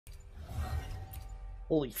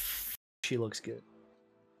Holy f, she looks good.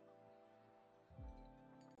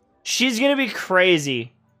 She's gonna be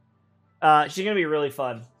crazy. She's gonna be really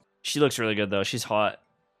fun. She looks really good though. She's hot.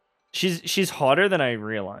 She's hotter than I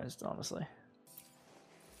realized, honestly.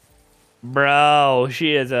 Bro,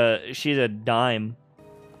 she's a dime.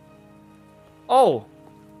 Oh,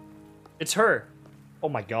 it's her. Oh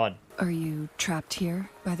my god. Are you trapped here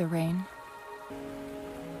by the rain?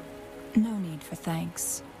 No need for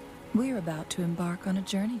thanks. We're about to embark on a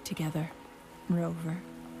journey together, Rover.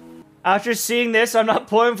 After seeing this, I'm not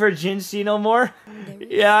pulling for Jinxie no more.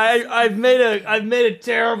 Yeah, I've made a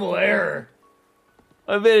terrible error.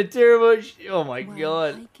 I've made a terrible. Oh my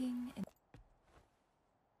god.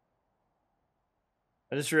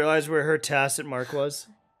 I just realized where her tacit mark was.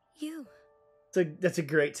 You. That's a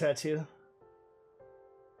great tattoo.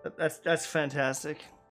 That's fantastic.